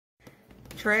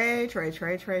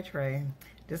Trey.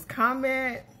 This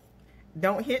comment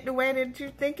don't hit the way that you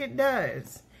think it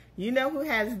does. You know who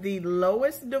has the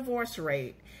lowest divorce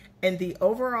rate and the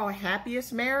overall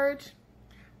happiest marriage?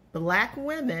 Black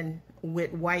women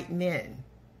with white men.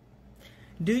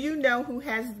 Do you know who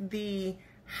has the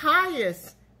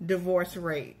highest divorce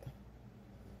rate?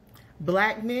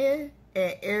 Black men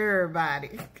and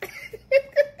everybody.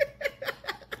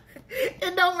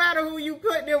 It don't matter who you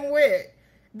put them with.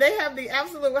 They have the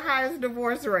absolute highest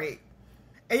divorce rate.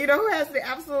 And you know who has the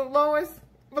absolute lowest?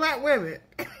 Black women.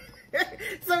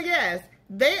 So yes,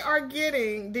 they are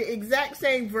getting the exact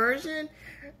same version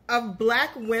of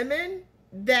black women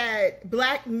that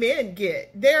black men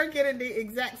get. They're getting the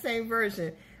exact same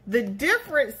version. The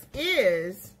difference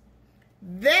is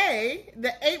they,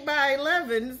 the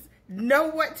 8x11s, know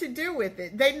what to do with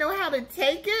it. They know how to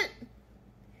take it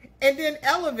and then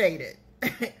elevate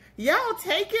it. Y'all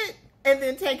take it and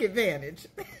then take advantage.